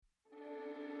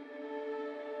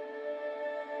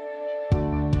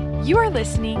You are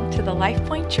listening to the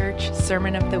LifePoint Church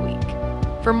Sermon of the Week.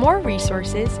 For more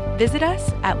resources, visit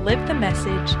us at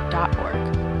livethemessage.org.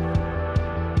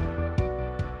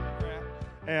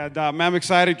 And I'm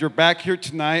excited you're back here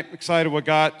tonight. I'm excited what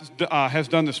God has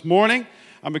done this morning.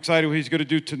 I'm excited what He's going to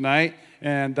do tonight.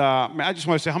 And I just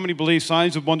want to say, how many believe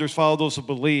signs and wonders follow those who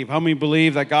believe? How many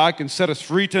believe that God can set us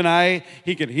free tonight?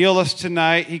 He can heal us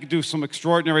tonight. He can do some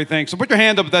extraordinary things. So put your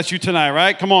hand up if that's you tonight,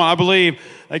 right? Come on, I believe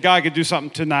that God can do something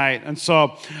tonight. And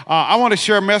so I want to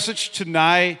share a message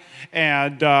tonight.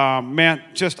 And I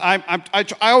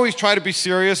always try to be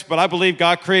serious, but I believe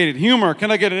God created humor.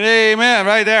 Can I get an amen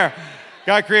right there?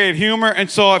 God created humor. And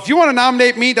so if you want to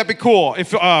nominate me, that'd be cool. If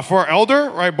for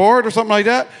elder, right, board or something like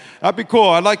that, that'd be cool.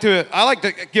 I like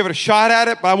to give it a shot at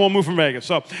it, but I won't move from Vegas.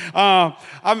 So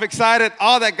I'm excited.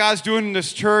 All that God's doing in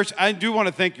this church. I do want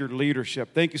to thank your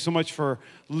leadership. Thank you so much for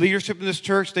leadership in this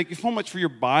church. Thank you so much for your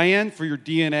buy-in, for your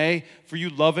DNA, for you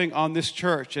loving on this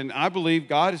church. And I believe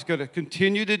God is going to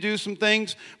continue to do some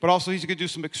things, but also He's going to do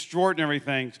some extraordinary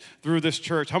things through this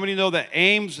church. How many know that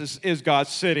Ames is God's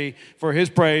city for His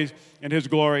praise and His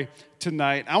glory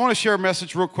tonight? I want to share a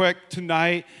message real quick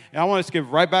tonight, and I want us to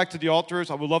give right back to the altars.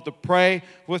 I would love to pray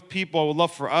with people. I would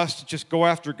love for us to just go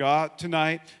after God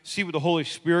tonight, see what the Holy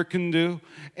Spirit can do,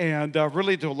 and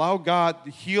really to allow God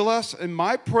to heal us. And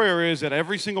my prayer is that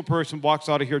every single person walks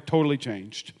out of here totally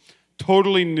changed,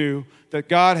 totally new, that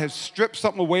God has stripped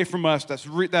something away from us that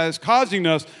is causing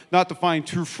us not to find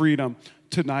true freedom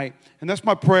tonight. And that's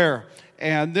my prayer.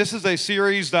 And this is a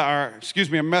series a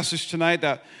message tonight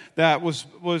that was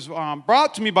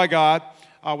brought to me by God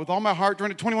with all my heart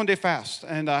during a 21-day fast.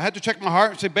 And I had to check my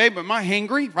heart and say, babe, am I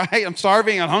hangry, right? I'm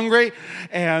starving, I'm hungry.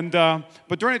 And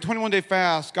but during a 21-day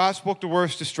fast, God spoke the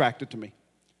words distracted to me.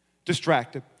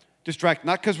 Distracted.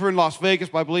 Not because we're in Las Vegas,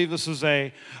 but I believe this is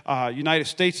a United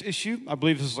States issue. I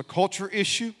believe this is a culture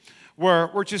issue where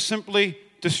we're just simply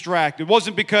distracted. It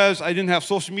wasn't because I didn't have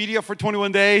social media for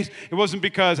 21 days. It wasn't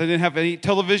because I didn't have any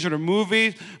television or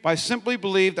movies. But I simply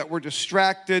believe that we're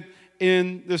distracted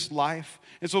in this life.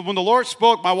 And so when the Lord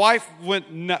spoke, my wife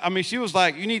she was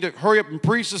like, you need to hurry up and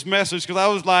preach this message, because I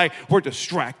was like, we're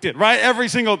distracted, right? Every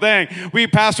single thing. We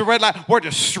pass a red light, we're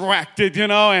distracted,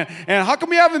 and how come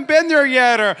we haven't been there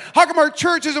yet? Or how come our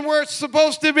church isn't where it's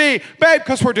supposed to be? Babe,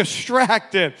 because we're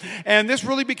distracted. And this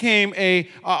really became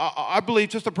I believe,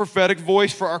 just a prophetic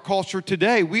voice for our culture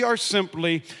today. We are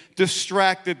simply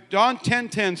distracted. John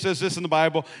 10:10 says this in the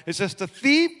Bible. It says, the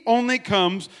thief only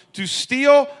comes to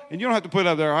steal, and you don't have to put it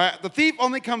up there, all right? The thief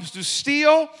only comes to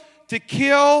steal, to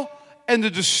kill, and to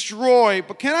destroy.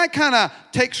 But can I kind of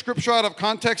take scripture out of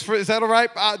context? Is that all right?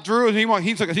 Drew, he's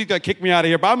going to kick me out of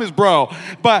here, but I'm his bro.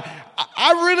 But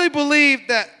I really believe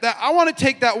that I want to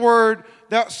take that word,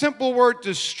 that simple word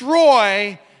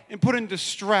destroy, and put in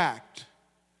distract.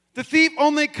 The thief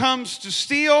only comes to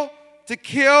steal, to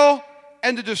kill,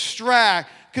 and to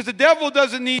distract, because the devil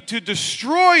doesn't need to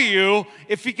destroy you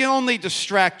if he can only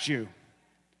distract you.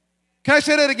 Can I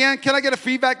say that again? Can I get a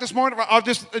feedback this morning?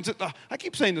 I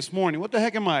keep saying this morning. What the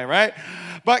heck am I, right?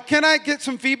 But can I get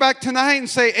some feedback tonight and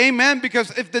say amen?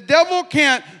 Because if the devil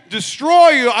can't destroy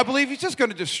you, I believe he's just going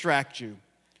to distract you.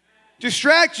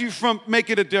 Distract you from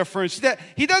making a difference.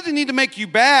 He doesn't need to make you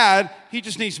bad. He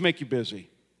just needs to make you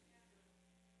busy.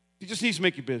 He just needs to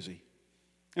make you busy.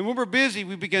 And when we're busy,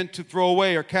 we begin to throw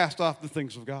away or cast off the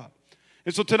things of God.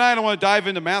 And so tonight I want to dive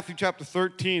into Matthew chapter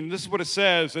 13. This is what it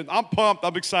says, and I'm pumped,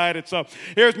 I'm excited. So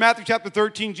here's Matthew chapter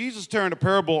 13. Jesus telling a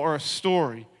parable or a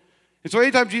story. And so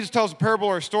anytime Jesus tells a parable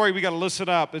or a story, we got to listen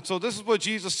up. And so this is what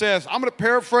Jesus says. I'm going to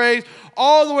paraphrase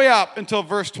all the way up until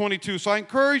verse 22. So I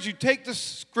encourage you, take this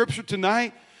scripture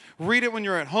tonight. Read it when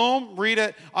you're at home. Read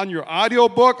it on your audio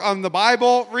book, on the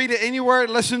Bible. Read it anywhere,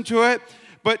 listen to it.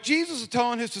 But Jesus is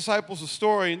telling his disciples a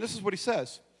story, and this is what he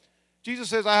says. Jesus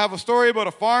says, I have a story about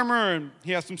a farmer, and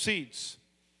he has some seeds.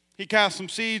 He cast some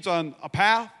seeds on a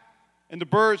path, and the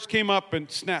birds came up and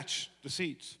snatched the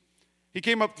seeds. He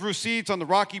came up through seeds on the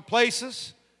rocky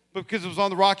places, but because it was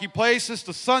on the rocky places,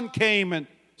 the sun came and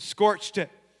scorched it.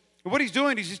 And what he's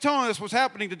doing is he's telling us what's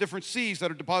happening to different seeds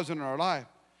that are deposited in our life.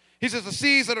 He says the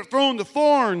seeds that are thrown to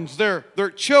thorns,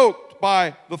 they're choked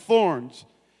by the thorns.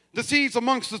 The seeds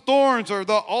amongst the thorns are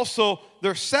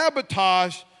they're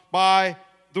sabotaged by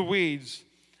the weeds.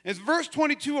 In verse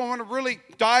 22, I want to really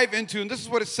dive into, and this is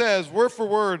what it says, word for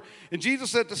word. And Jesus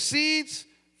said, the seeds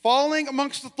falling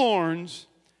amongst the thorns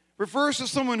refers to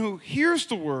someone who hears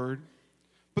the word,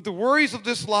 but the worries of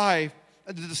this life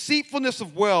and the deceitfulness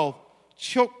of wealth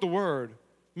choke the word,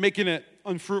 making it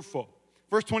unfruitful.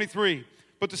 Verse 23,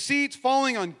 but the seeds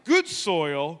falling on good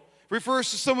soil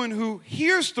refers to someone who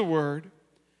hears the word,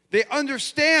 they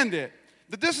understand it,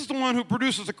 that this is the one who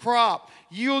produces a crop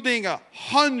yielding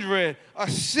 100,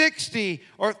 60,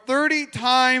 or 30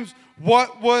 times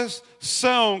what was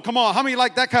sown. Come on, how many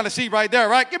like that kind of seed right there,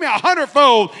 right? Give me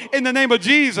 100-fold in the name of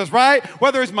Jesus, right?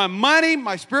 Whether it's my money,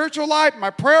 my spiritual life,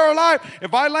 my prayer life,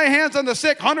 if I lay hands on the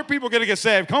sick, 100 people are going to get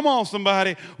saved. Come on,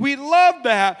 somebody. We love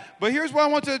that. But here's what I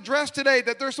want to address today,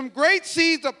 that there's some great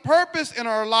seeds of purpose in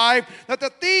our life that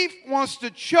the thief wants to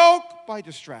choke by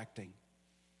distracting.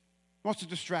 He wants to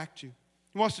distract you.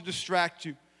 He wants to distract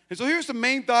you. And so here's the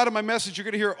main thought of my message you're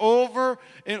going to hear over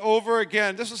and over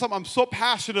again. This is something I'm so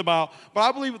passionate about, but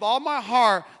I believe with all my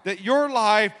heart that your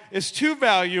life is too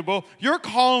valuable, your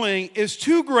calling is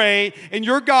too great, and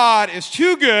your God is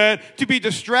too good to be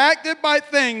distracted by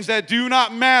things that do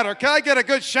not matter. Can I get a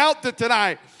good shout to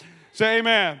tonight? Say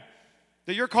amen.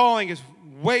 That your calling is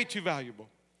way too valuable.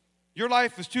 Your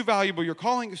life is too valuable. Your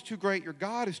calling is too great. Your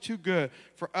God is too good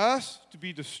for us to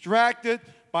be distracted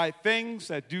by things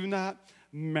that do not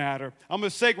matter. I'm going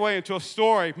to segue into a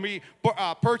story. We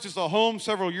purchased a home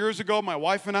several years ago, my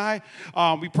wife and I.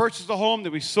 We purchased a home,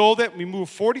 then we sold it. We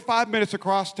moved 45 minutes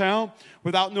across town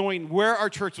without knowing where our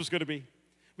church was going to be.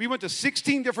 We went to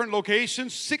 16 different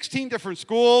locations, 16 different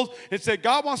schools, and said,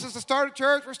 God wants us to start a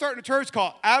church. We're starting a church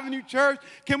called Avenue Church.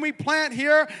 Can we plant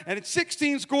here? And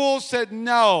 16 schools said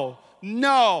no.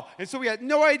 And so we had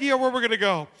no idea where we're going to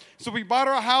go. So we bought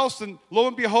our house, and lo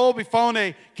and behold, we found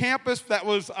a campus that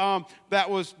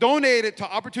was donated to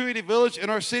Opportunity Village in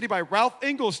our city by Ralph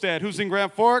Engelstad, who's in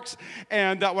Grand Forks.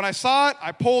 And when I saw it,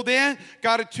 I pulled in,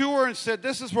 got a tour, and said,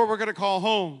 this is where we're going to call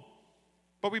home.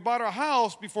 But we bought our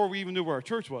house before we even knew where our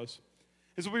church was.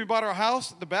 And so when we bought our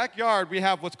house, the backyard, we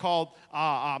have what's called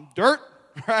dirt,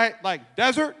 right? Like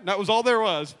desert. That was all there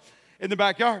was in the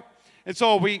backyard. And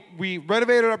so we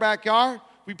renovated our backyard.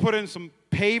 We put in some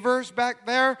pavers back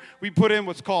there. We put in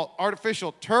what's called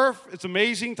artificial turf. It's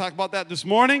amazing. Talk about that this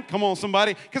morning. Come on,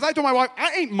 somebody. Because I told my wife,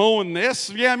 I ain't mowing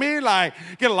this. You know what I mean? Like,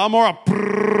 get a lawnmower,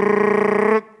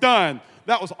 done.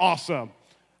 That was awesome.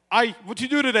 What you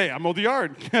do today? I mowed the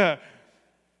yard.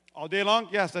 All day long?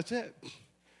 Yes, that's it.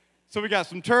 So we got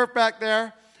some turf back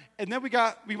there. And then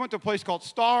we went to a place called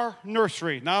Star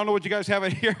Nursery. Now, I don't know what you guys have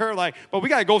in here, but we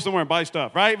got to go somewhere and buy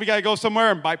stuff, right? We got to go somewhere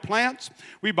and buy plants.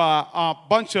 We buy a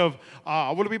bunch of,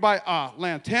 what do we buy?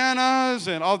 Lantanas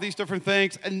and all these different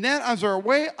things. And then as our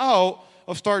way out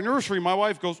of Star Nursery, my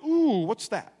wife goes, ooh, what's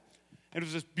that? And it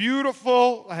was just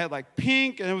beautiful. I had like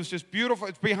pink, and it was just beautiful.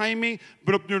 It's behind me,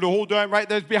 but up near the whole time, right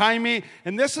there's behind me.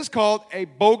 And this is called a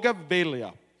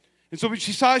bougainvillea. And so when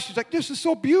she saw it, she's like, this is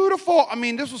so beautiful. I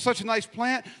mean, this was such a nice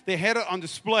plant. They had it on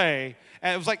display.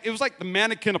 And it was like the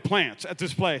mannequin of plants at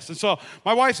this place. And so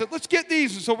my wife said, let's get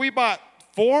these. And so we bought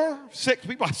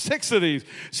 6 of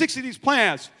these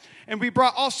plants. And we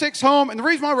brought all 6 home. And the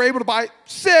reason why we were able to buy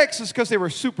 6 is because they were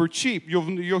super cheap.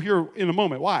 You'll hear in a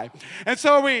moment why. And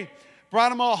so we brought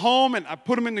them all home, and I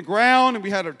put them in the ground, and we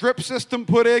had a drip system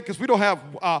put in because we don't have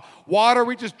water.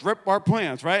 We just drip our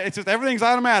plants, right? It's just everything's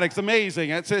automatic. It's amazing.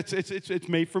 It's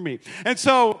made for me. And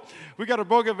so we got our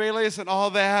bougainvilleas and all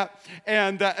that,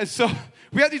 and so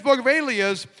we had these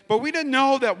bougainvilleas, but we didn't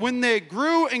know that when they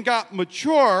grew and got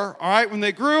mature, all right, when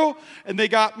they grew and they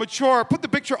got mature, put the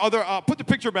picture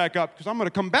back up because I'm going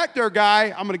to come back there,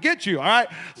 guy. I'm going to get you, all right?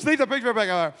 So leave the picture back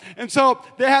up there. And so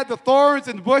they had the thorns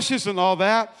and the bushes and all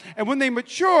that, and when they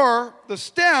mature, the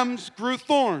stems grew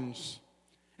thorns.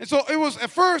 And so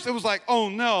at first it was like, oh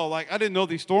no, like I didn't know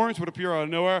these thorns would appear out of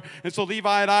nowhere. And so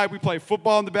Levi and I, we play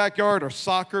football in the backyard or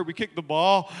soccer. We kick the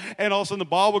ball, and all of a sudden the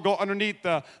ball would go underneath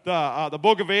the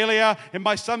bougainvillea, and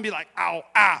my son be like, ow,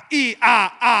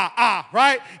 ah,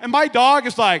 right? And my dog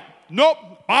is like, nope,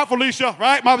 bye, Felicia,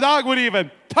 right? My dog wouldn't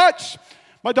even touch.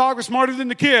 My dog was smarter than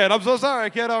the kid. I'm so sorry,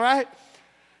 kid, all right?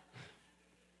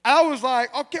 I was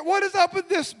like, okay, what is up with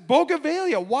this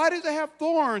bougainvillea? Why does it have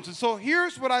thorns? And so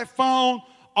here's what I found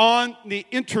on the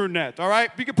internet, all right?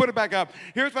 You can put it back up.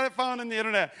 Here's what I found on the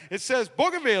internet. It says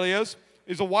bougainvilleas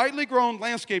is a widely grown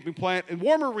landscaping plant in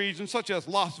warmer regions such as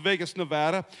Las Vegas,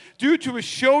 Nevada. Due to its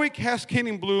showy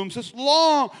cascading blooms, its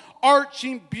long,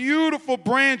 arching, beautiful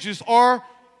branches are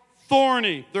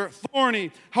thorny. They're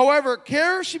thorny. However,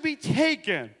 care should be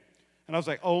taken. And I was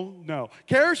like, oh no.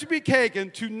 Care should be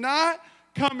taken to not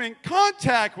come in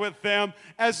contact with them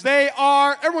as they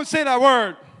are, everyone say that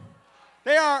word.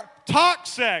 They are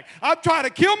toxic. I'm trying to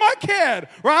kill my kid,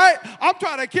 right? I'm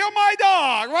trying to kill my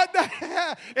dog,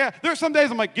 right? Yeah, there's some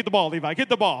days I'm like, get the ball, Levi, get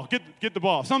the ball, get the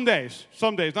ball. Some days,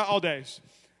 not all days.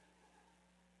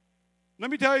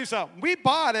 Let me tell you something. We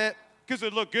bought it because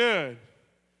it looked good.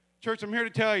 Church, I'm here to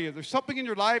tell you, there's something in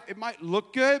your life, it might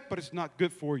look good, but it's not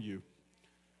good for you.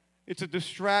 It's a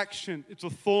distraction. It's a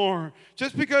thorn.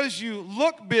 Just because you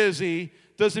look busy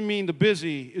doesn't mean the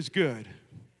busy is good.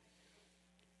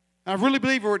 And I really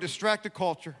believe we're a distracted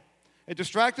culture. A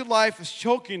distracted life is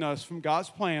choking us from God's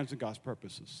plans and God's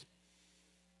purposes.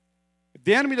 If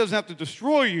the enemy doesn't have to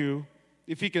destroy you,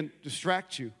 if he can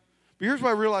distract you. But here's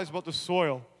what I realized about the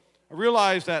soil. I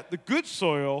realized that the good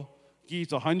soil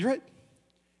yields 100,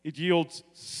 it yields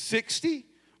 60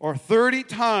 or 30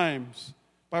 times.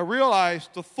 But I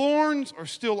realized the thorns are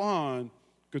still on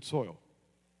good soil.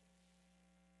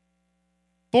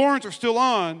 Thorns are still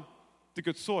on the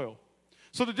good soil.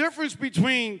 So the difference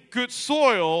between good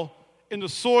soil and the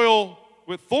soil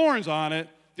with thorns on it,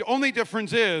 the only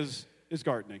difference is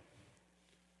gardening.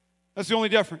 That's the only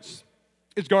difference.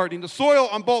 It's gardening. The soil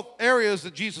on both areas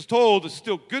that Jesus told is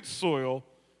still good soil,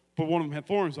 but one of them had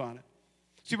thorns on it.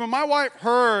 See, when my wife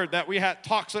heard that we had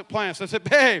toxic plants, I said,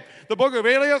 babe, the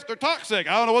bougainvilleas, they're toxic.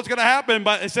 I don't know what's going to happen,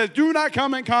 but it says do not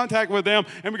come in contact with them.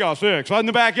 And we got 6 right in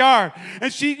the backyard.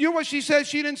 And she, you know what she said?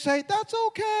 She didn't say, that's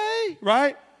okay,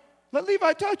 right? Let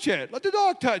Levi touch it. Let the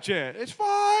dog touch it. It's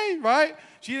fine, right?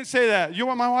 She didn't say that. You know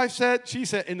what my wife said? She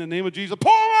said, in the name of Jesus,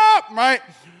 pull them up, right?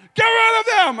 Get rid of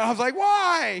them. And I was like,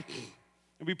 why?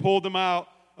 And we pulled them out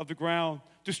of the ground.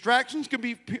 Distractions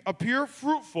can appear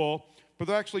fruitful, but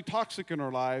they're actually toxic in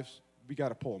our lives. We got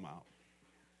to pull them out.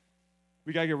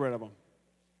 We got to get rid of them.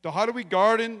 So how do we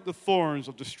garden the thorns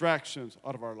of distractions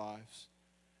out of our lives?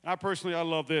 And I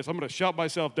love this. I'm going to shout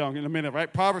myself down in a minute,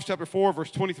 right? Proverbs chapter 4,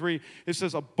 verse 23, it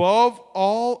says, above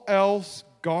all else,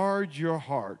 guard your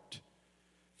heart,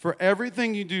 for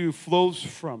everything you do flows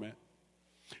from it.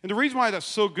 And the reason why that's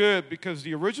so good, because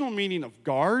the original meaning of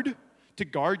guard, to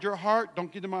guard your heart,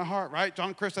 don't get in my heart, right?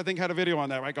 John Chris, I think, had a video on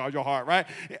that, right? Guard your heart, right?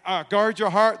 Guard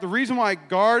your heart. The reason why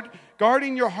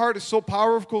guarding your heart is so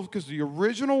powerful because the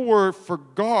original word for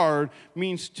guard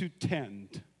means to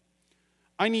tend.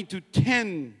 I need to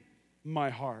tend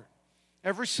my heart.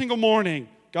 Every single morning,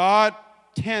 God,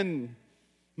 tend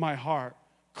my heart.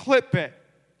 Clip it,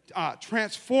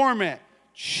 transform it,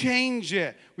 change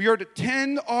it. We are to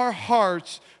tend our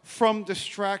hearts from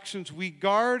distractions. We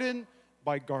garden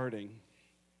by guarding.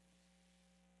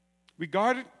 We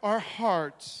guard our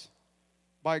hearts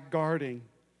by guarding.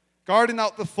 Guarding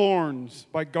out the thorns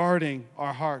by guarding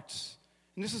our hearts.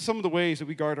 And this is some of the ways that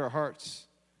we guard our hearts.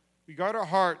 We guard our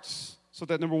hearts so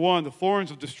that, number one, the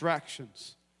thorns of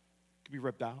distractions can be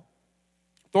ripped out.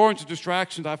 Thorns of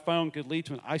distractions, I found, could lead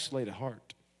to an isolated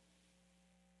heart.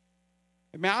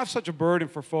 And man, I have such a burden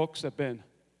for folks that have been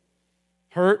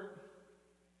hurt,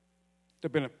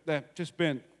 that have just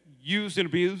been used and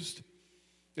abused,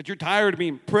 that you're tired of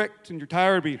being pricked and you're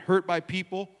tired of being hurt by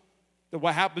people, that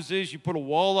what happens is you put a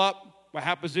wall up, what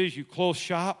happens is you close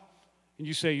shop, and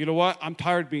you say, you know what, I'm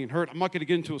tired of being hurt. I'm not going to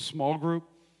get into a small group.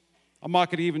 I'm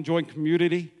not going to even join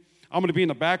community. I'm going to be in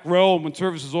the back row, and when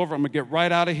service is over, I'm going to get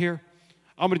right out of here.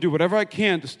 I'm going to do whatever I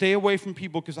can to stay away from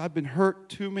people because I've been hurt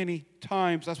too many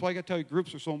times. That's why I got to tell you,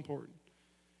 groups are so important.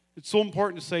 It's so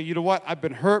important to say, you know what, I've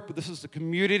been hurt, but this is the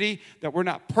community, that we're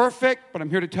not perfect, but I'm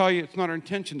here to tell you it's not our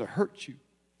intention to hurt you.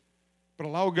 But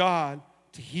allow God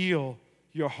to heal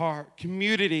your heart.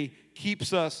 Community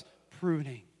keeps us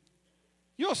pruning.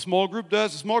 You know what a small group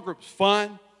does? A small group's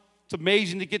fun. It's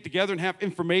amazing to get together and have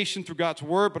information through God's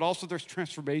word, but also there's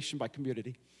transformation by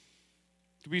community.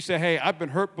 We say, hey, I've been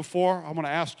hurt before. I want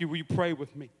to ask you, will you pray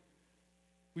with me?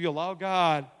 Will you allow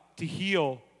God to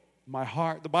heal my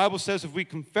heart? The Bible says if we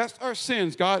confess our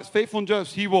sins, God is faithful and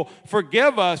just. He will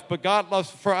forgive us, but God loves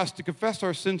for us to confess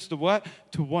our sins to what?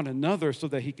 To one another so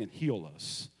that he can heal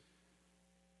us.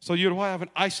 So you know why I have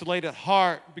an isolated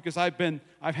heart? Because I've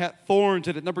had thorns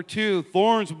in it. Number two,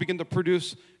 thorns will begin to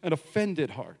produce an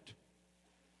offended heart.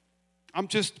 I'm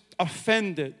just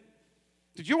offended.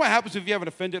 Did you know what happens if you have an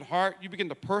offended heart? You begin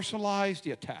to personalize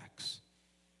the attacks.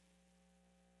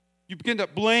 You begin to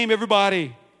blame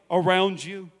everybody around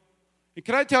you. And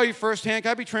can I tell you firsthand,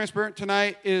 can I be transparent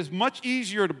tonight? It is much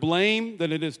easier to blame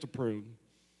than it is to prune.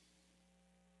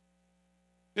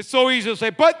 It's so easy to say,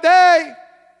 but they.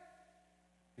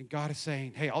 And God is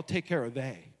saying, hey, I'll take care of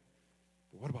they.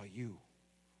 But what about you?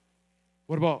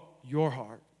 What about your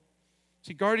heart?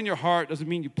 See, guarding your heart doesn't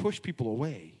mean you push people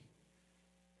away.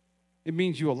 It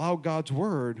means you allow God's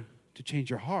word to change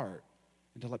your heart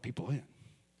and to let people in.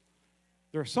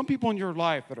 There are some people in your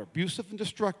life that are abusive and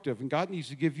destructive, and God needs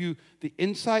to give you the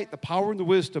insight, the power, and the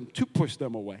wisdom to push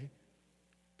them away.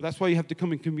 But that's why you have to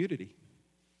come in community.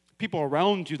 People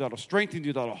around you that'll strengthen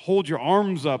you, that'll hold your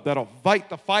arms up, that'll fight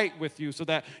the fight with you so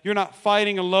that you're not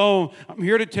fighting alone. I'm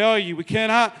here to tell you, we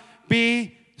cannot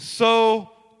be so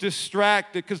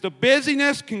distracted because the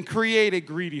busyness can create a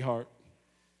greedy heart.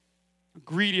 a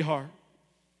greedy heart.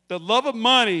 The love of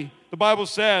money, the Bible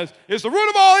says, is the root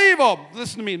of all evil.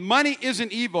 Listen to me, money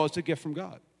isn't evil, it's a gift from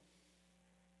God.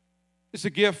 It's a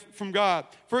gift from God.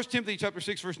 1 Timothy chapter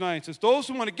 6, verse 9 says, those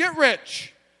who want to get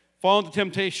rich fall into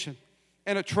temptation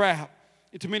and a trap,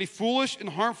 into many foolish and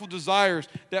harmful desires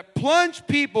that plunge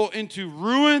people into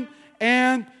ruin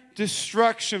and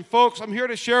destruction. Folks, I'm here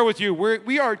to share with you,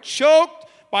 we are choked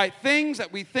by things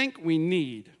that we think we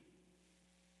need.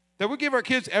 That we give our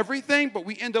kids everything, but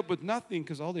we end up with nothing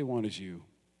because all they want is you.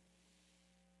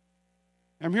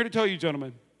 I'm here to tell you,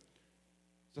 gentlemen,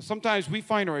 that sometimes we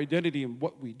find our identity in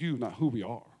what we do, not who we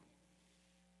are.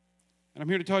 And I'm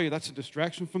here to tell you that's a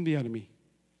distraction from the enemy.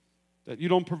 That you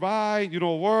don't provide, you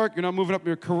don't work, you're not moving up in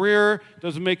your career,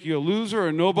 doesn't make you a loser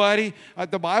or nobody.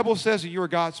 The Bible says that you're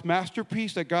God's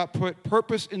masterpiece, that God put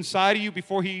purpose inside of you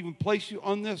before He even placed you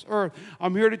on this earth.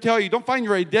 I'm here to tell you, don't find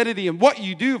your identity in what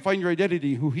you do, find your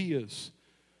identity in who He is.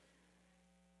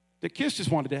 The kids just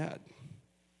want a dad.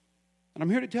 And I'm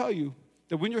here to tell you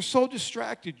that when you're so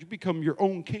distracted, you become your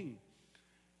own king.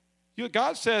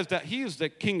 God says that He is the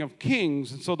King of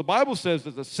Kings. And so the Bible says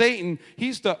that Satan,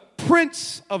 he's the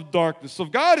prince of darkness. So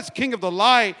if God is king of the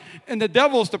light and the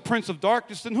devil is the prince of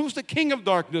darkness, then who's the king of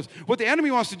darkness? What the enemy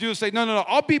wants to do is say, no,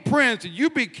 I'll be prince and you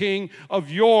be king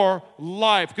of your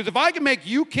life. Because if I can make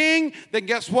you king, then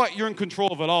guess what? You're in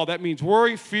control of it all. That means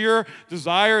worry, fear,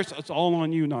 desires, it's all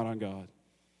on you, not on God.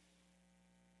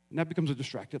 And that becomes a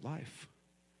distracted life.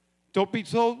 Don't be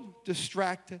so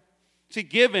distracted. See,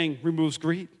 giving removes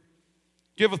greed.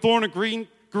 Give a thorn of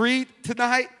greed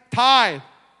tonight, tithe,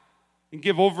 and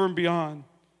give over and beyond.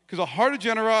 Because a heart of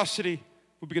generosity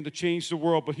will begin to change the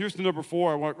world. But here's the number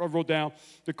 4 I wrote down.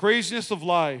 The craziness of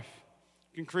life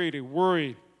can create a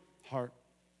worried heart.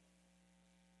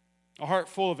 A heart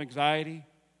full of anxiety,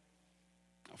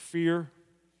 of fear.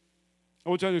 I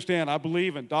want you to understand, I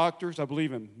believe in doctors, I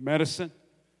believe in medicine,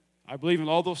 I believe in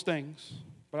all those things,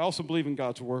 but I also believe in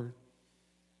God's word.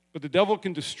 But the devil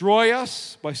can destroy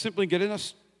us by simply getting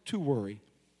us to worry.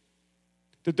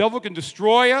 The devil can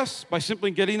destroy us by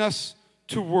simply getting us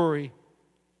to worry.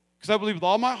 Because I believe with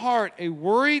all my heart, a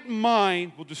worried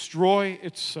mind will destroy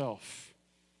itself.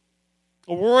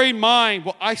 A worried mind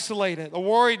will isolate it. A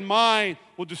worried mind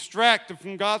will distract it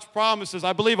from God's promises.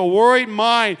 I believe a worried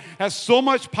mind has so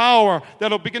much power that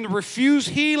it'll begin to refuse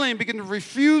healing, begin to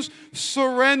refuse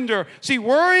surrender. See,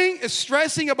 worrying is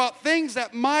stressing about things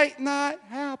that might not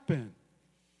happen.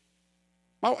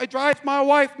 It drives my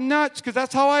wife nuts because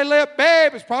that's how I live.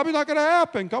 Babe, it's probably not going to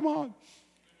happen. Come on.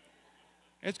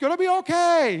 It's going to be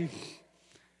okay.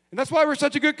 And that's why we're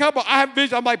such a good couple. I have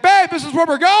vision. I'm like, babe, this is where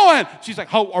we're going. She's like,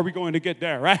 how are we going to get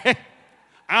there, right?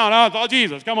 I don't know. It's all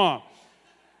Jesus. Come on.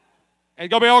 It's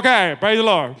going to be okay. Praise the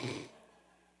Lord.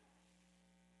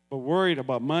 But worried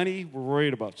about money. We're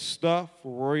worried about stuff.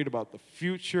 We're worried about the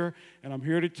future. And I'm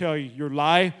here to tell you, your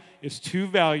life is too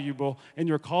valuable, and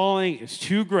your calling is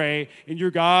too great, and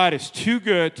your God is too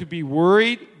good to be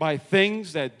worried by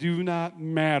things that do not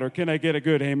matter. Can I get a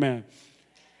good amen?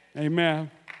 Amen.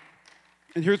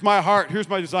 And here's my heart, here's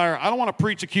my desire. I don't want to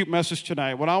preach a cute message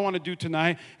tonight. What I want to do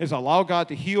tonight is allow God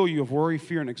to heal you of worry,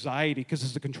 fear, and anxiety because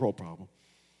it's a control problem.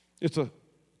 It's a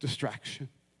distraction.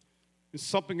 It's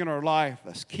something in our life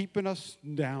that's keeping us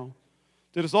down.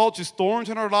 That is all just thorns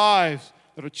in our lives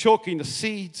that are choking the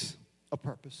seeds of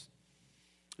purpose.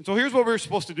 And so here's what we're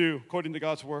supposed to do according to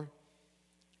God's word.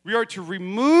 We are to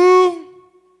remove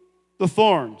the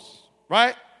thorns,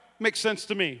 right? Makes sense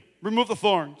to me. Remove the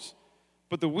thorns.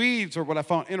 But the weeds are what I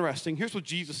found interesting. Here's what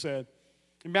Jesus said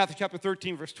in Matthew chapter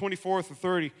 13, verse 24 through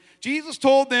 30. Jesus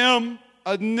told them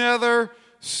another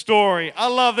story. I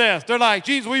love this. They're like,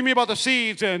 Jesus, what do you mean about the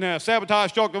seeds and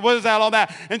sabotage, joke? What is that, all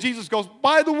that? And Jesus goes,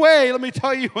 by the way, let me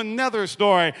tell you another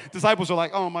story. Disciples are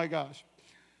like, oh my gosh.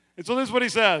 And so this is what he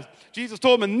says. Jesus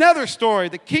told them another story.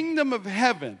 The kingdom of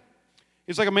heaven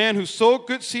is like a man who sowed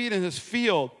good seed in his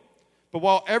field. But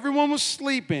while everyone was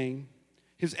sleeping,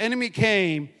 his enemy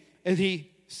came and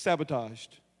he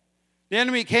sabotaged. The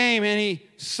enemy came and he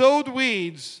sowed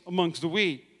weeds amongst the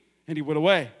wheat, and he went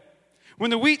away.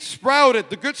 When the wheat sprouted,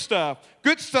 the good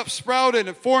stuff sprouted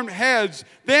and formed heads,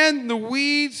 then the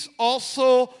weeds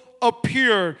also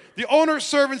appeared. The owner's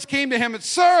servants came to him and,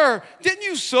 sir, didn't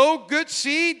you sow good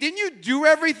seed? Didn't you do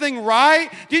everything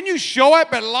right? Didn't you show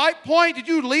up at Light Point? Did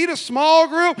you lead a small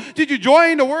group? Did you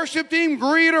join the worship team,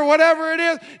 greet, or whatever it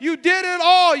is? You did it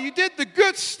all. You did the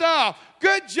good stuff.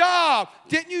 Good job.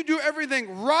 Didn't you do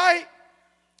everything right?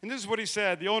 And this is what he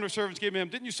said. The owner's servants gave him,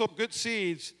 didn't you sow good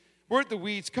seeds? Where'd the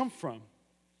weeds come from?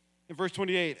 In verse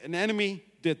 28, an enemy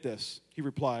did this, he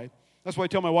replied. That's why I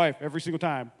tell my wife every single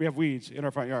time we have weeds in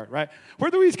our front yard, right?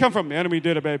 Where'd the weeds come from? The enemy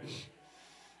did it, babe.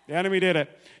 The enemy did it.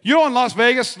 You know, in Las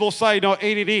Vegas, little side note,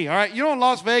 ADD, all right? You know, in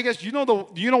Las Vegas, you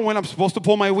know when I'm supposed to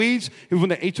pull my weeds? Is when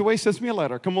the HOA sends me a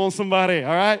letter. Come on, somebody,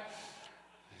 all right?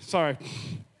 Sorry.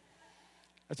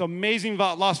 It's amazing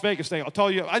about Las Vegas thing. I'll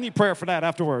tell you, I need prayer for that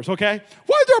afterwards, okay?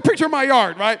 Why is there a picture of my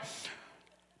yard, right?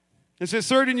 It says,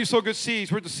 sir, didn't you sow good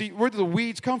seeds? Where did the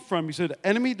weeds come from? He said, the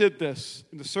enemy did this.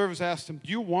 And the servants asked him,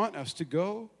 do you want us to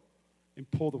go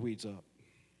and pull the weeds up?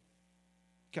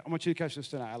 I want you to catch this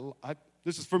tonight.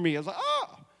 This is for me. I was like,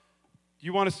 do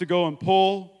you want us to go and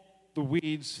pull the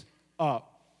weeds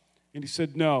up? And he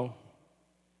said, no.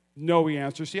 No, he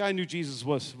answered. See, I knew Jesus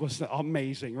was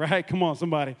amazing, right? Come on,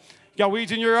 somebody. You got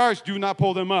weeds in your yards, do not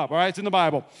pull them up, all right? It's in the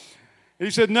Bible. And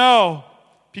he said, no,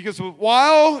 because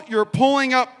while you're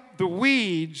pulling up the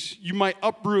weeds, you might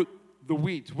uproot the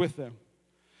weeds with them.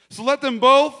 So let them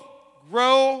both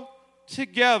grow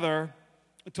together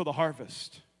until the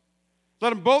harvest. Let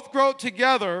them both grow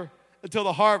together until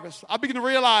the harvest. I begin to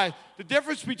realize the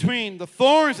difference between the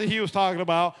thorns that he was talking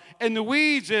about and the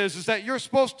weeds is that you're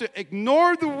supposed to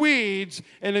ignore the weeds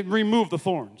and then remove the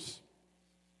thorns.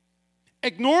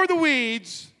 Ignore the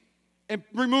weeds and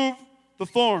remove the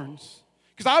thorns.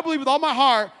 Because I believe with all my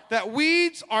heart that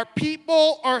weeds are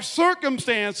people or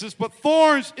circumstances, but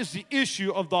thorns is the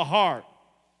issue of the heart.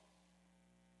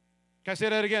 Can I say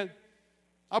that again?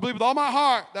 I believe with all my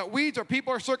heart that weeds are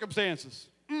people or circumstances.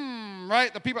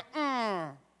 Right? The people,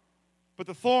 but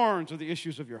the thorns are the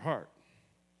issues of your heart.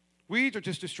 Weeds are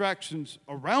just distractions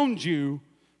around you,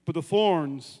 but the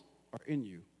thorns are in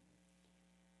you.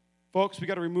 Folks, we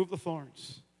got to remove the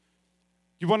thorns.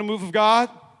 You want a move of God?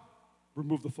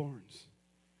 Remove the thorns.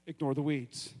 Ignore the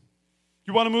weeds.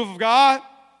 You want a move of God?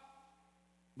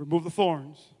 Remove the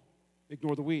thorns.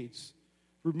 Ignore the weeds.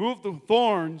 Remove the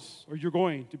thorns or you're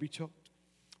going to be choked.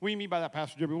 What do you mean by that,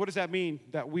 Pastor Jimmy? What does that mean,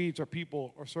 that weeds are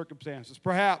people or circumstances?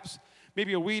 Perhaps,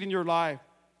 maybe a weed in your life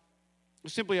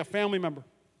is simply a family member.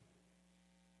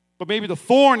 But maybe the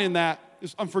thorn in that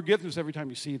is unforgiveness every time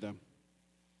you see them.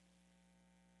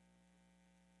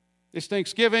 It's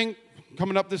Thanksgiving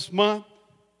coming up this month.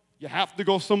 You have to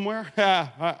go somewhere.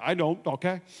 I don't,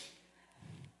 okay?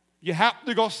 You have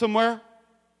to go somewhere.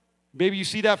 Maybe you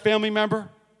see that family member,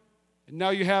 and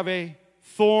now you have a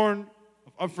thorn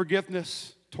of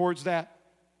unforgiveness towards that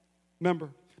member.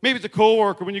 Maybe it's a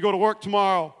coworker when you go to work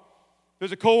tomorrow.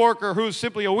 There's a coworker who's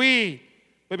simply a weed,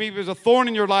 but maybe there's a thorn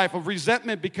in your life of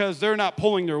resentment because they're not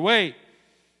pulling their weight,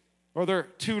 or they're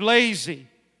too lazy,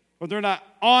 or they're not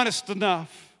honest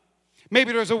enough.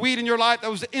 Maybe there's a weed in your life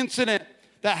that was an incident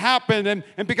that happened, and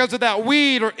because of that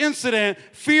weed or incident,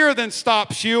 fear then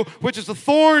stops you, which is a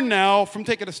thorn now from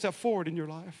taking a step forward in your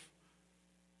life.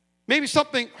 Maybe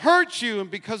something hurts you, and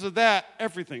because of that,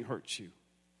 everything hurts you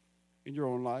in your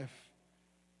own life.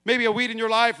 Maybe a weed in your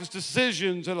life is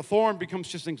decisions, and a thorn becomes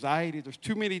just anxiety. There's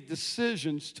too many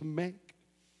decisions to make.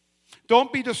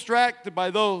 Don't be distracted by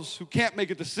those who can't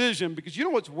make a decision, because you know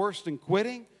what's worse than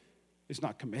quitting? It's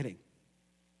not committing.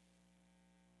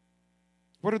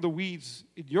 What are the weeds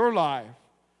in your life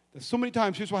that so many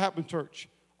times, here's what happens, church.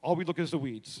 All we look at is the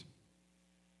weeds.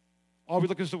 All we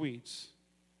look is the weeds,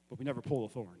 but we never pull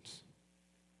the thorns.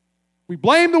 We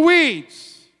blame the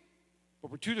weeds, but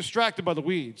we're too distracted by the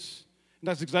weeds. And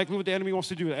that's exactly what the enemy wants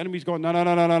to do. The enemy's going, no,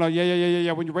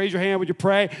 yeah. When you raise your hand, when you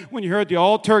pray, when you're at the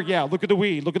altar, yeah, look at the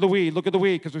weed,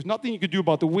 because there's nothing you can do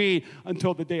about the weed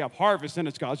until the day of harvest, and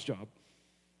it's God's job.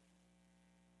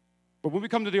 But when we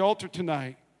come to the altar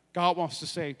tonight, God wants to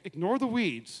say, ignore the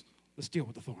weeds, let's deal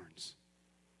with the thorns.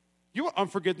 You know what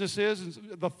unforgiveness is?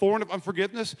 The thorn of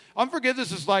unforgiveness?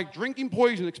 Unforgiveness is like drinking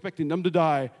poison, expecting them to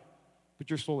die, but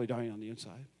you're slowly dying on the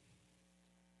inside.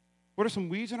 What are some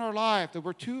weeds in our life that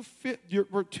we're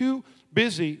too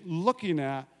busy looking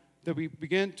at that we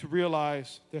begin to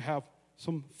realize they have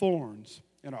some thorns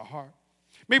in our heart?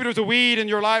 Maybe there's a weed in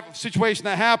your life, a situation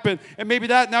that happened, and maybe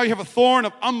that now you have a thorn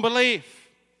of unbelief.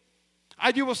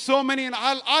 I deal with so many, and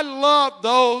I love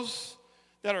those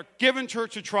that are giving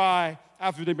church a try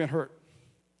after they've been hurt.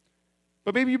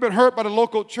 But maybe you've been hurt by the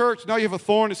local church. Now you have a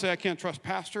thorn to say, I can't trust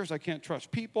pastors. I can't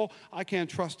trust people. I can't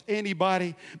trust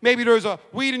anybody. Maybe there's a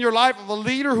weed in your life of a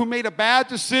leader who made a bad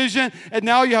decision, and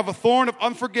now you have a thorn of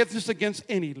unforgiveness against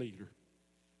any leader.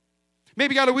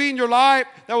 Maybe you got a weed in your life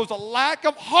that was a lack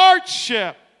of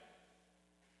hardship.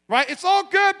 Right? It's all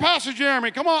good, Pastor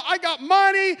Jeremy. Come on, I got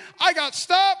money, I got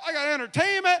stuff, I got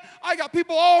entertainment, I got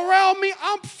people all around me.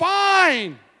 I'm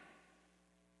fine.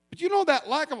 But you know that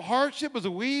lack of hardship is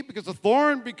a weed because the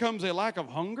thorn becomes a lack of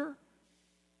hunger?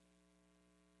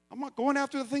 I'm not going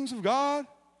after the things of God.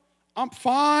 I'm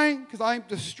fine because I'm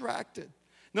distracted.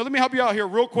 Now, let me help you out here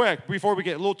real quick before we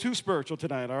get a little too spiritual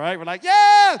tonight, all right? We're like,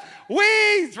 yes,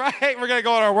 weeds, right? We're going to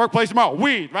go to our workplace tomorrow.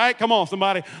 Weed, right? Come on,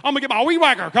 somebody. I'm going to get my weed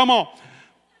whacker. Come on.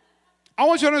 I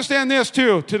want you to understand this,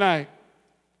 too, tonight.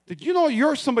 Did you know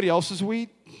you're somebody else's weed?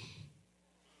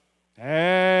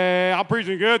 Hey, I'm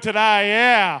preaching good tonight,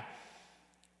 yeah.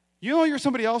 You know you're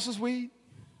somebody else's weed?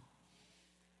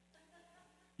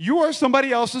 You are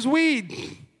somebody else's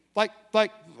weed. Like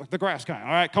the grass kind, all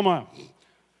right? Come on.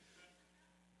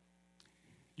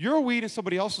 You're a weed in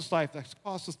somebody else's life that's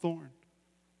caused a thorn.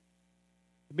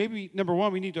 Maybe, number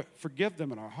one, we need to forgive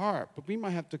them in our heart, but we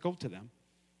might have to go to them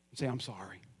and say, I'm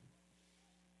sorry.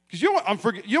 Because you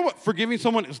know what forgiving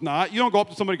someone is not? You don't go up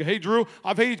to somebody and go, hey, Drew,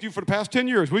 I've hated you for the past 10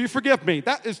 years. Will you forgive me?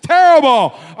 That is terrible,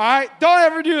 all right? Don't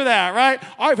ever do that, right?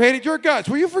 I've hated your guts.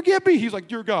 Will you forgive me? He's like,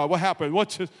 dear God, what happened?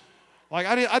 What's this? Like,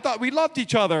 I thought we loved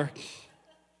each other.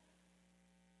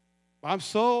 I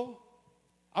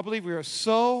believe we are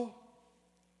so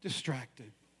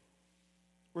distracted.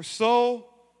 We're so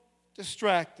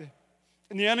distracted.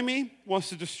 And the enemy wants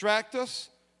to distract us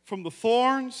from the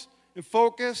thorns and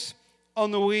focus on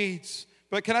the weeds.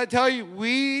 But can I tell you,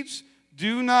 weeds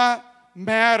do not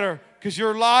matter because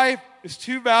your life is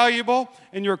too valuable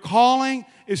and your calling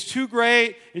is too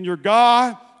great and your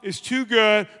God is too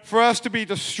good for us to be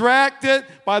distracted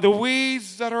by the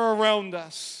weeds that are around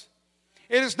us.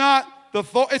 It is not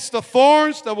it's the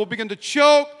thorns that will begin to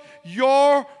choke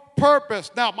your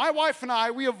purpose. Now, my wife and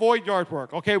I, we avoid yard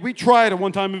work, okay? We tried it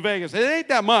one time in Vegas. It ain't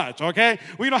that much, okay?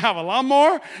 We don't have a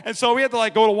lawnmower, and so we had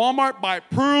to, go to Walmart, buy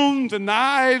prunes and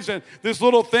knives and this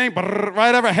little thing,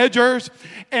 right over hedgers,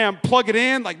 and plug it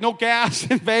in, no gas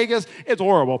in Vegas. It's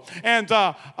horrible. And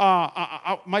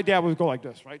my dad would go like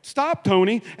this, right? Stop,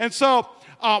 Tony. And so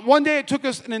one day it took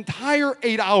us an entire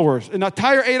 8 hours.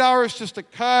 Just to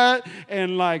cut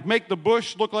and make the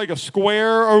bush look like a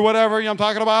square or whatever, you know what I'm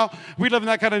talking about? We live in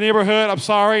that kind of neighborhood. I'm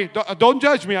sorry. Don't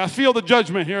judge me. I feel the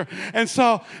judgment here. And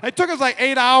so it took us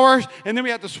 8 hours, and then we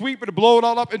had to sweep it and blow it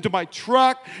all up into my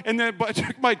truck, and then I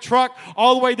took my truck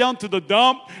all the way down to the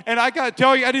dump, and I got to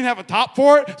tell you, I didn't have a top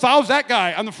for it, so I was that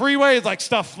guy. On the freeway, it's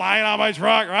stuff flying out of my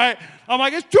truck, right? I'm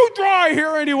like, it's too dry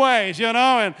here anyways, and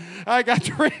I got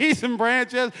trees and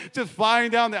branches just flying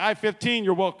down the I-15.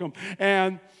 You're welcome.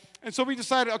 And so we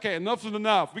decided, okay, enough is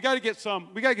enough. We got to get some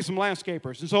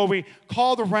landscapers. And so we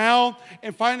called around,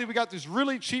 and finally we got this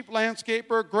really cheap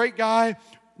landscaper, great guy,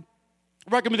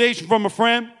 recommendation from a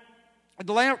friend.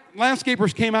 The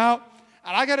landscapers came out,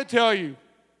 and I got to tell you,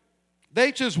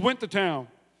 they just went to town.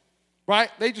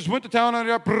 Right? They just went to town on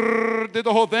there, did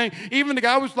the whole thing. Even the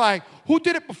guy was like, who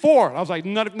did it before? I was like,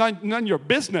 none of your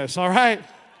business, all right?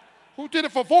 Who did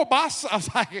it before, boss? I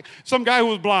was like, some guy who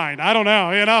was blind. I don't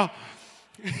know,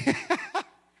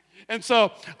 And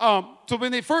so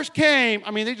when they first came,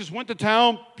 they just went to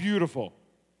town. Beautiful.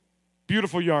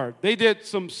 Beautiful yard. They did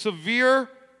some severe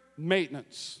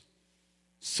maintenance.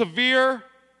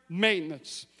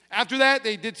 After that,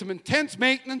 they did some intense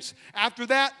maintenance. After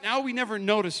that, now we never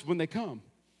notice when they come.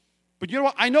 But you know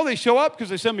what? I know they show up because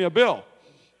they send me a bill.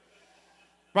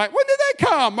 Right? When did they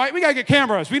come? Right? We got to get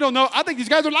cameras. We don't know. I think these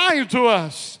guys are lying to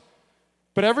us.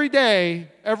 But every day,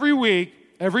 every week,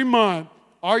 every month,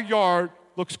 our yard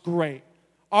looks great.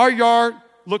 Our yard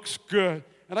looks good.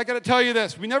 And I got to tell you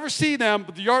this. We never see them,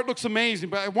 but the yard looks amazing.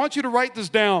 But I want you to write this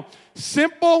down.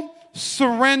 Simple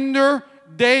surrender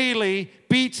daily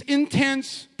beats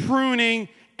intense pruning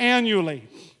annually.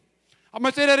 I'm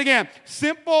going to say that again.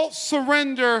 Simple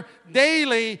surrender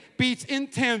daily beats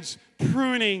intense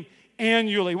pruning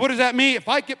annually. What does that mean? If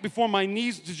I get before my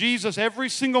knees to Jesus every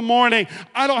single morning,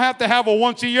 I don't have to have a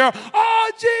once a year,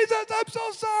 oh, Jesus, I'm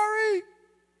so sorry.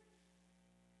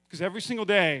 Because every single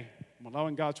day, I'm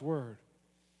allowing God's word.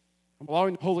 I'm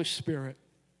allowing the Holy Spirit,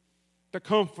 the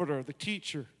comforter, the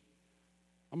teacher.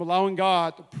 I'm allowing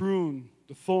God to prune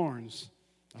the thorns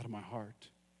out of my heart.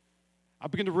 I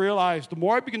begin to realize, the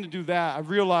more I begin to do that, I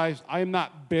realize I am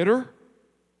not bitter.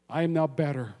 I am now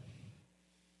better.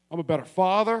 I'm a better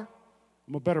father.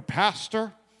 I'm a better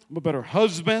pastor. I'm a better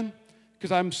husband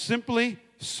because I'm simply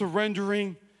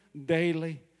surrendering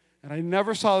daily. And I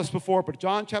never saw this before, but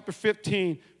John chapter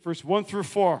 15, verse 1 through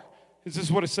 4, this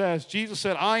is what it says. Jesus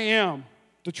said, I am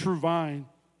the true vine,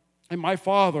 and my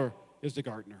Father is the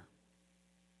gardener.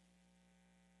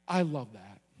 I love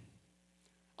that.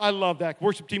 I love that.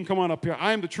 Worship team, come on up here.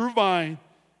 I am the true vine,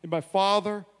 and my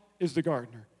Father is the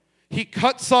gardener. He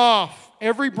cuts off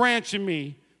every branch in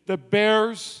me that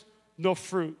bears no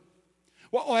fruit.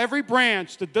 Well, every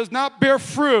branch that does not bear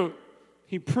fruit,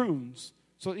 he prunes,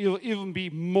 so it'll even be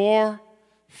more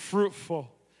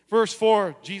fruitful. Verse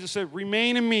 4, Jesus said,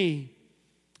 remain in me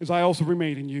as I also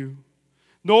remain in you.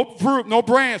 No fruit, no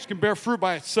branch can bear fruit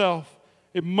by itself.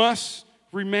 It must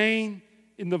remain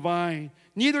in the vine.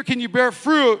 Neither can you bear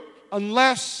fruit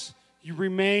unless you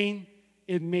remain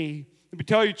in me. Let me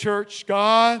tell you, church,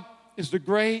 God is the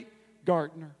great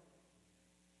gardener.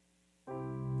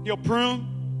 He'll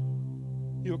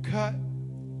prune, He'll cut,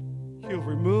 He'll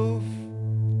remove,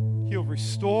 He'll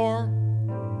restore,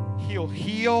 He'll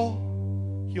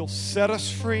heal, He'll set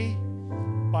us free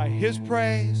by His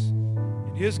praise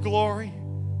and His glory,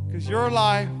 because your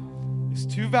life is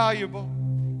too valuable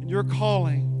and your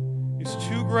calling is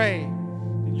too great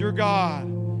and your God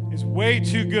is way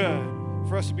too good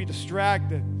for us to be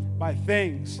distracted by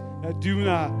things that do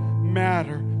not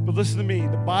matter. But listen to me,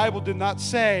 the Bible did not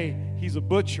say He's a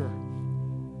butcher.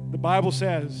 The Bible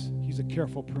says He's a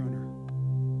careful pruner.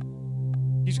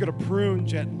 He's going to prune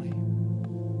gently.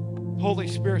 The Holy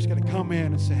Spirit's going to come in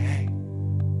and say, hey,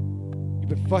 you've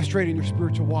been frustrated in your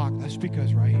spiritual walk. That's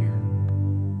because right here,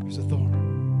 there's a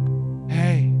thorn.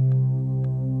 Hey,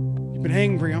 you've been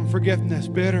angry, unforgiveness,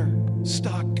 bitter,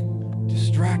 stuck,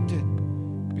 distracted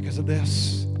because of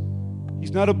this.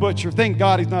 He's not a butcher. Thank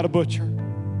God He's not a butcher.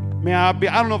 Man, I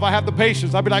don't know if I have the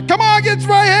patience. I'd be like, come on, it's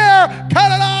right here.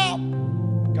 Cut it off.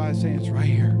 God is saying it's right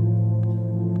here.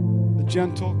 The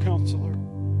gentle counselor.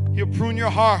 He'll prune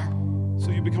your heart so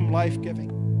you become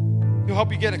life-giving. He'll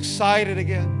help you get excited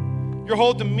again. Your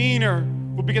whole demeanor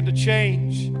will begin to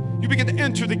change. You begin to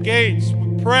enter the gates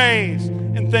with praise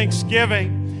and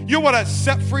thanksgiving. You know what a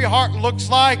set-free heart looks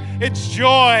like? It's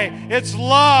joy. It's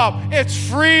love. It's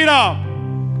freedom.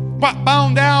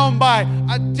 Bound down by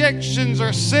addictions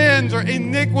or sins or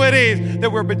iniquities,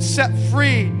 that we've been set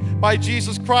free by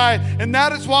Jesus Christ. And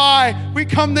that is why we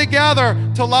come together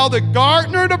to allow the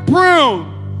gardener to prune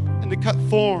and to cut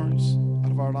thorns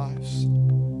out of our lives.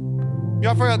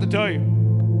 I forgot to tell you,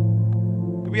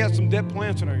 we had some dead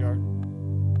plants in our yard.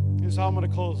 Here's how I'm going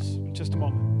to close in just a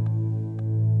moment.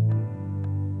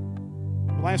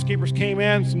 The landscapers came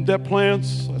in, some dead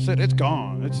plants. I said, it's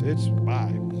gone. It's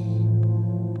bye.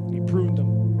 He pruned them.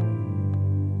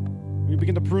 We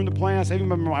began to prune the plants. I even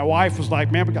remember my wife was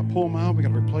like, man, we got to pull them out. We got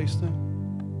to replace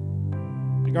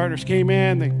them. The gardeners came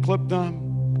in. They clipped them.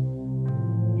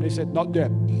 And they said, not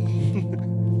dead.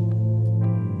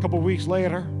 A couple of weeks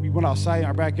later, we went outside in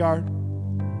our backyard.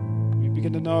 We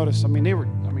began to notice, the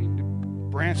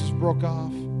branches broke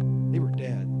off. They were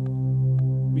dead.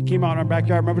 We came out in our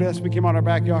backyard. Remember this? We came out in our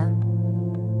backyard.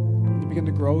 And they began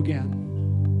to grow again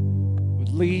with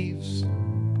leaves,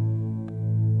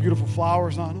 beautiful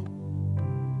flowers on them.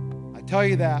 I tell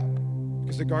you that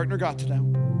because the gardener got to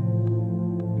them.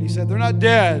 And he said, they're not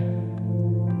dead.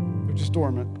 They're just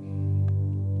dormant.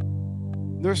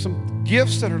 There's some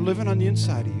gifts that are living on the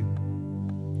inside of you.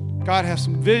 God has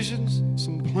some visions,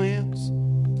 some plans.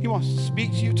 He wants to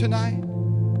speak to you tonight.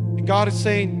 And God is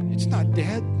saying, it's not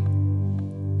dead.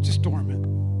 It's just dormant.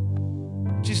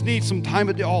 You just need some time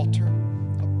at the altar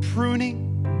of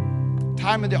pruning,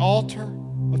 time at the altar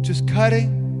of just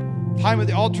cutting, time at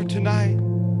the altar tonight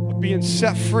of being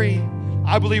set free.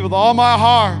 I believe with all my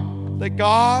heart that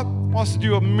God wants to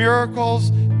do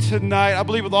miracles tonight. I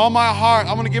believe with all my heart.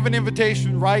 I'm going to give an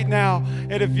invitation right now.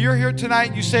 And if you're here tonight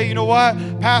and you say, you know what,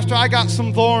 Pastor, I got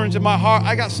some thorns in my heart.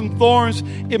 I got some thorns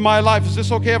in my life. Is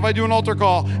this okay if I do an altar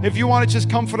call? If you want to just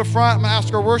come for the front, I'm going to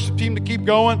ask our worship team to keep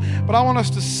going. But I want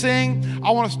us to sing. I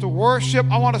want us to worship.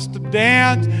 I want us to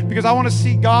dance because I want to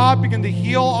see God begin to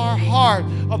heal our heart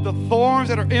of the thorns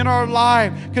that are in our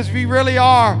life, because we really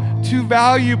are too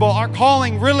valuable. Our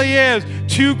calling really is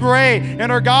too great,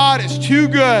 and our God is too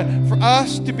good for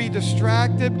us to be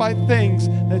distracted by things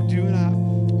that do not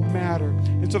matter.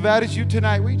 And so if that is you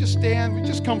tonight, will you just stand? Will you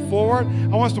just come forward?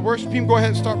 I want us to worship team. Go ahead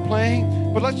and start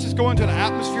playing. But let's just go into an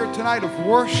atmosphere tonight of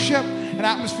worship, an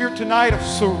atmosphere tonight of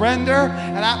surrender,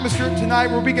 an atmosphere tonight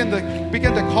where we begin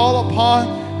to call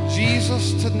upon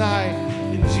Jesus tonight.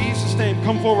 In Jesus' name,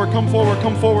 come forward, come forward,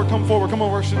 come forward, come forward. Come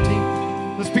on, worship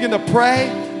team. Let's begin to pray.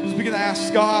 Let's begin to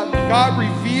ask God, God,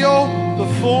 reveal the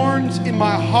thorns in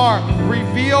my heart.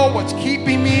 Reveal what's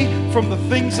keeping me from the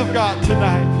things of God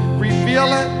tonight.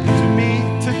 Reveal it to me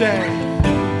today.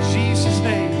 In Jesus'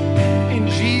 name. In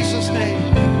Jesus' name.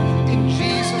 In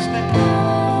Jesus' name.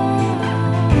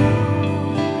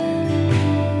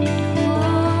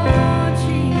 Oh,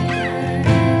 Jesus.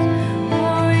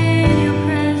 Oh, in your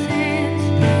presence.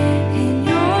 In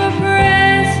your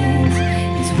presence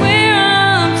is where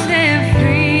I'm set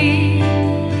free.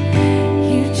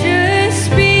 You just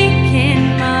speak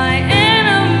and my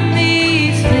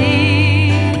enemies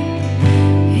flee.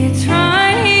 It's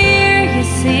right here, you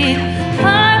see.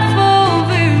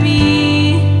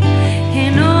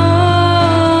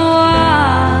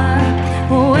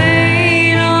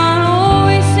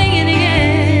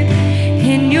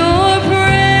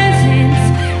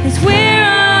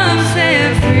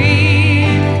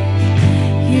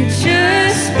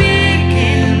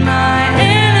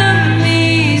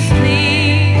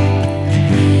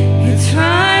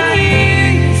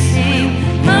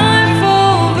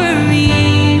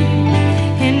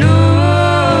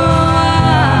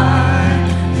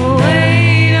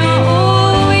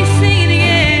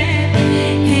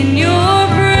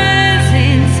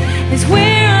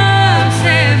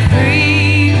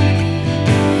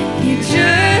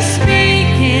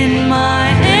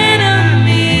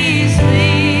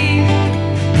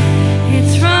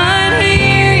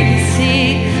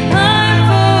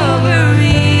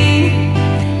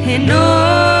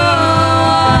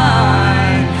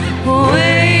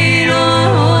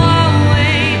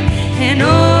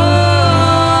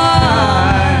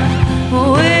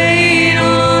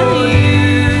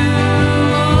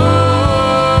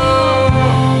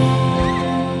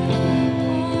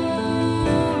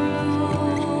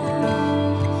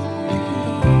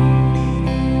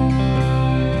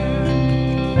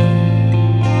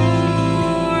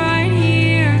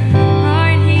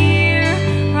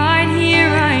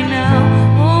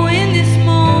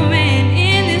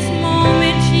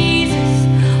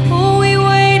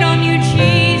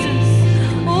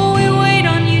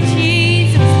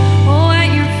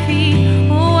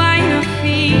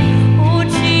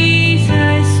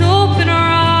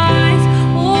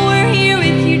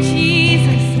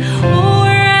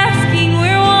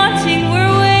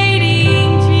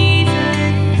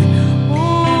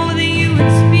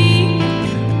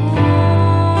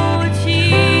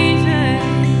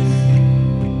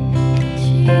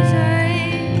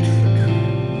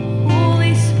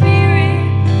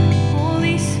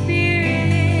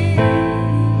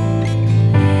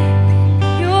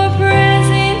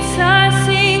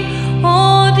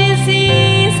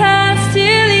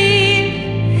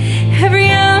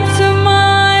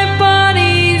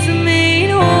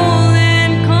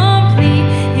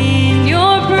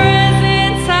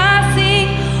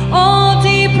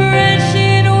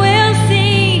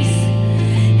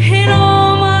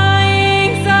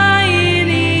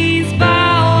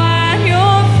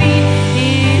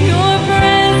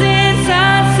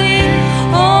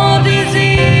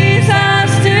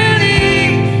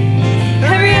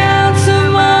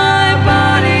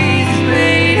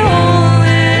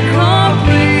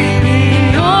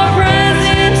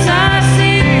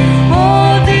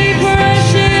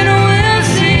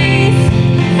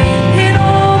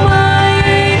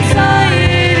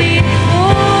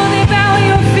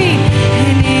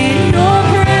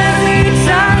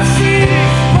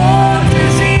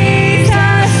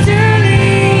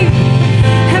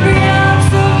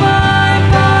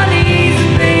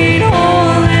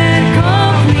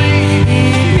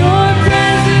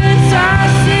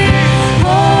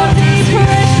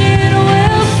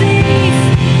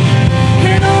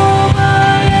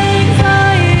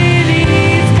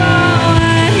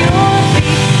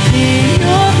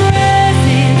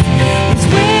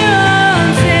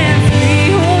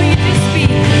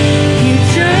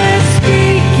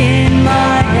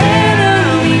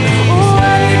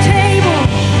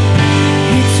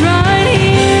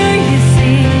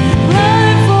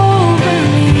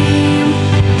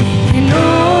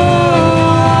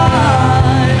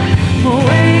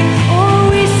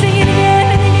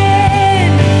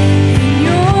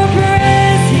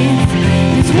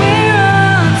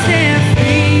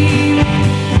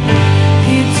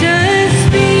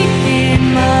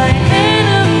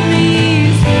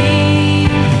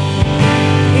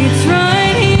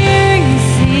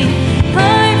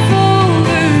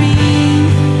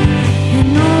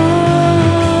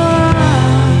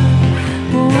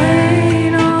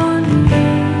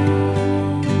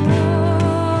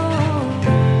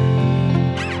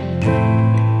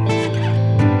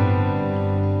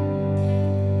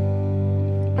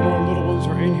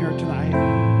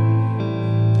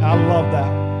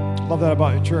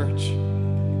 church.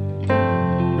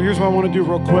 But here's what I want to do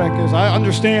real quick is I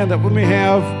understand that when we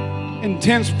have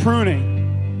intense pruning,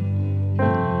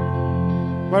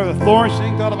 whether the thorns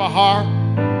sink out of our heart,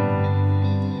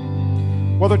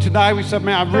 whether tonight we said,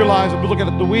 man, I realize that we're looking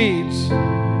at the weeds,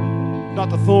 not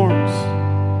the thorns.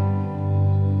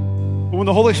 But when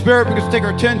the Holy Spirit begins to take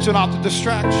our attention off the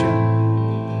distraction,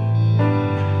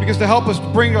 begins to help us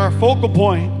bring our focal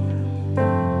point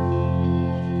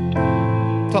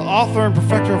to the author and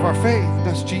perfecter of our faith, and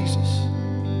that's Jesus.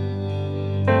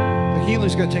 The healing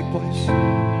is going to take place.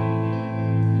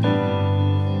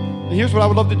 And here's what I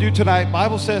would love to do tonight. The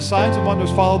Bible says signs and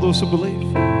wonders follow those who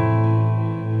believe.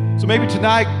 So maybe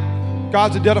tonight,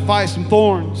 God's identified some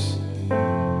thorns.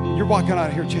 You're walking out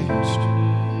of here changed.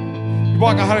 You're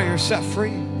walking out of here set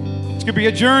free. It's going to be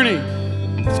a journey.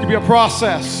 It's going to be a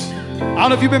process. I don't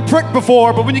know if you've been pricked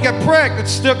before, but when you get pricked,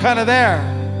 it's still kind of there.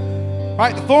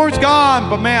 Right? The thorn's gone,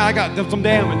 but man, I got some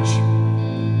damage.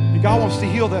 And God wants to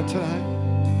heal that tonight.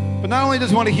 But not only does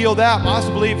He want to heal that, but I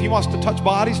also believe He wants to touch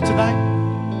bodies tonight.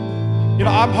 You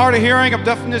know, I'm hard of hearing. I'm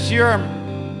deaf this year.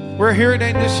 We're hearing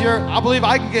it this year. I believe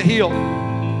I can get healed.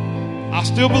 I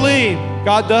still believe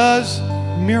God does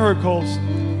miracles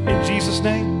in Jesus'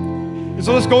 name. And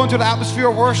so let's go into the atmosphere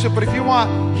of worship. But if you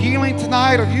want healing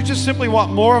tonight, or if you just simply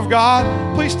want more of God,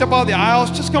 please step out of the aisles.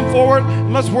 Just come forward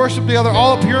and let's worship together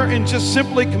all up here in just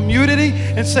simply community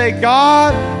and say,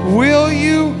 God, will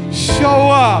you show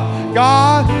up?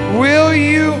 God, will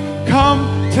you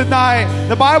come tonight?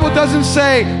 The Bible doesn't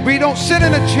say we don't sit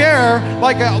in a chair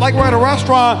like we're at a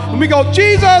restaurant and we go,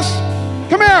 Jesus,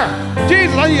 come here.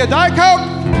 Jesus, I need a Diet Coke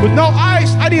with no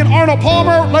ice. I need an Arnold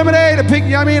Palmer lemonade, a pig.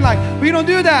 You know what I mean? Like, we don't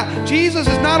do that. Jesus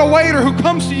is not a waiter who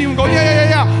comes to you and goes,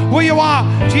 yeah. What do you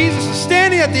want? Jesus is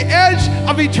standing at the edge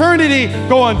of eternity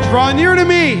going, draw near to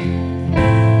me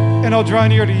and I'll draw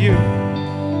near to you.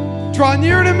 Draw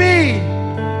near to me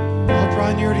and I'll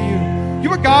draw near to you. You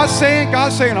know what God's saying?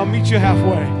 God's saying, I'll meet you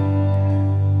halfway.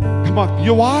 Come on. You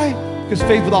know why? Because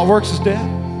faith without works is dead.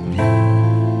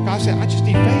 God said, I just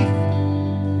need faith.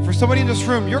 For somebody in this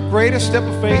room, your greatest step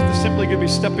of faith is simply going to be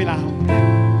stepping out.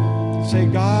 Say,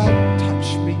 God,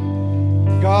 touch me.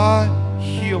 God,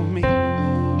 heal me.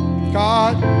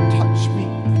 God, touch me.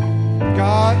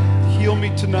 God, heal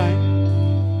me tonight.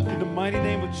 In the mighty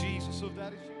name of Jesus. So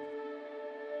that is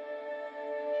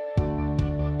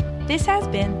you. This has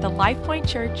been the LifePoint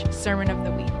Church Sermon of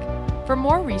the Week. For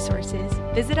more resources,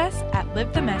 visit us at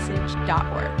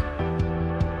livethemessage.org.